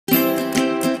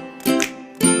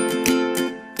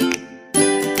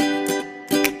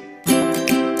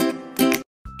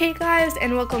Hey guys,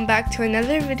 and welcome back to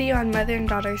another video on mother and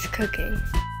daughter's cooking.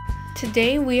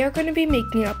 Today we are going to be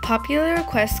making a popular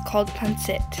request called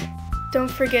Pancit. Don't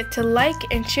forget to like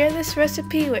and share this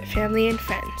recipe with family and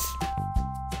friends.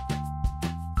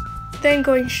 Then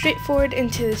going straight forward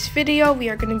into this video, we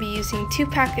are going to be using 2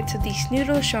 packets of these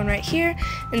noodles shown right here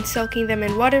and soaking them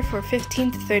in water for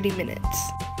 15 to 30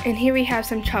 minutes. And here we have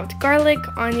some chopped garlic,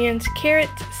 onions,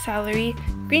 carrots, celery,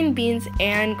 green beans,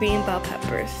 and green bell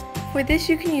peppers. For this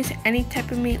you can use any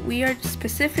type of meat. We are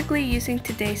specifically using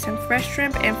today some fresh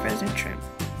shrimp and frozen shrimp.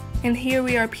 And here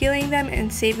we are peeling them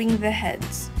and saving the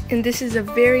heads. And this is a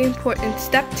very important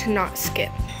step to not skip.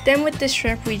 Then with the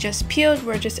shrimp we just peeled,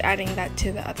 we're just adding that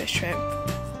to the other shrimp.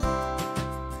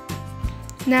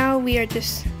 Now we are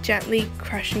just gently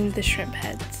crushing the shrimp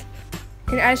heads.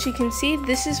 And as you can see,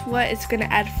 this is what is going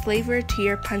to add flavor to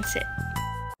your pancit.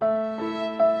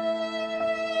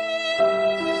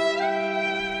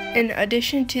 In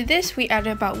addition to this, we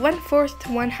added about 1/4 to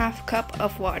 1/2 cup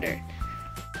of water.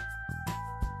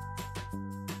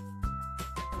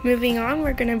 Moving on,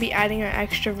 we're going to be adding our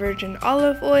extra virgin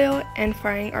olive oil and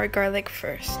frying our garlic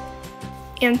first.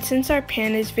 And since our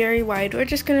pan is very wide, we're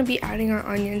just going to be adding our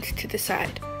onions to the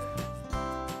side.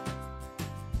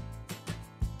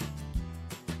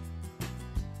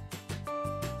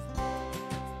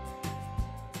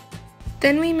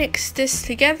 Then we mix this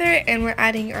together and we're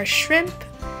adding our shrimp.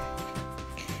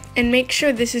 And make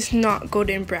sure this is not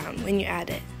golden brown when you add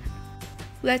it.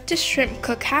 Let the shrimp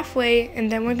cook halfway,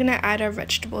 and then we're going to add our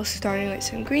vegetables, starting with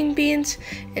some green beans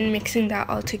and mixing that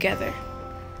all together.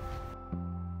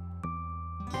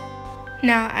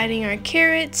 Now adding our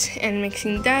carrots and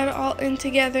mixing that all in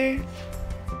together.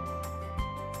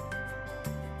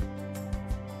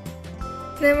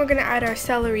 Then we're going to add our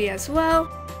celery as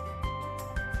well.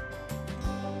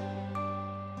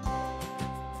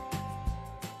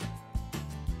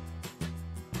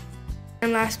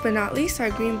 And last but not least,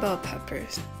 our green bell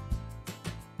peppers.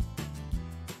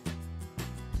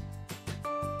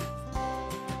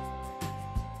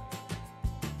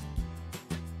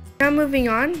 Now moving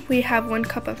on, we have 1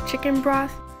 cup of chicken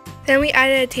broth. Then we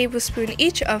added a tablespoon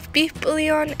each of beef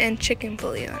bouillon and chicken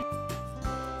bouillon.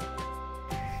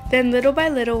 Then little by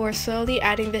little, we're slowly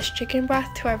adding this chicken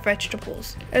broth to our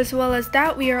vegetables. As well as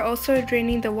that, we are also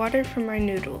draining the water from our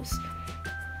noodles.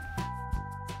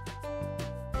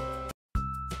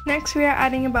 Next, we are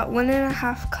adding about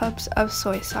 1.5 cups of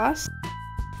soy sauce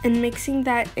and mixing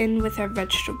that in with our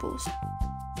vegetables.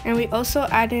 And we also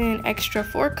added an extra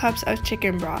 4 cups of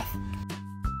chicken broth.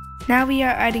 Now we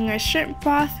are adding our shrimp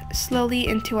broth slowly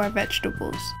into our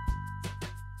vegetables.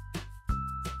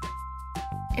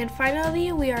 And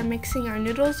finally, we are mixing our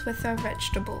noodles with our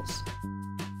vegetables.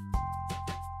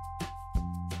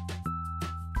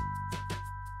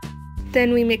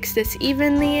 Then we mixed this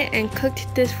evenly and cooked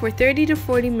this for 30 to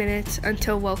 40 minutes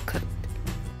until well cooked.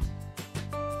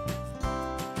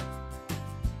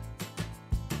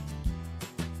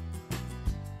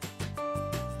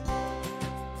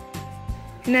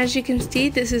 And as you can see,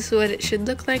 this is what it should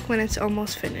look like when it's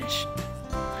almost finished.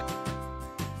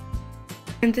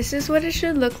 And this is what it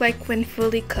should look like when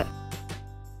fully cooked.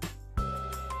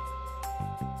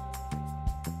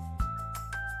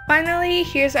 Finally,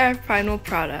 here's our final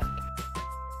product.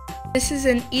 This is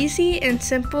an easy and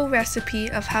simple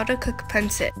recipe of how to cook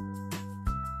pancit.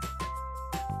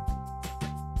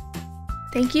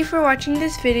 Thank you for watching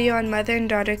this video on mother and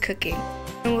daughter cooking,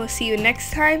 and we'll see you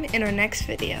next time in our next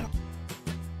video.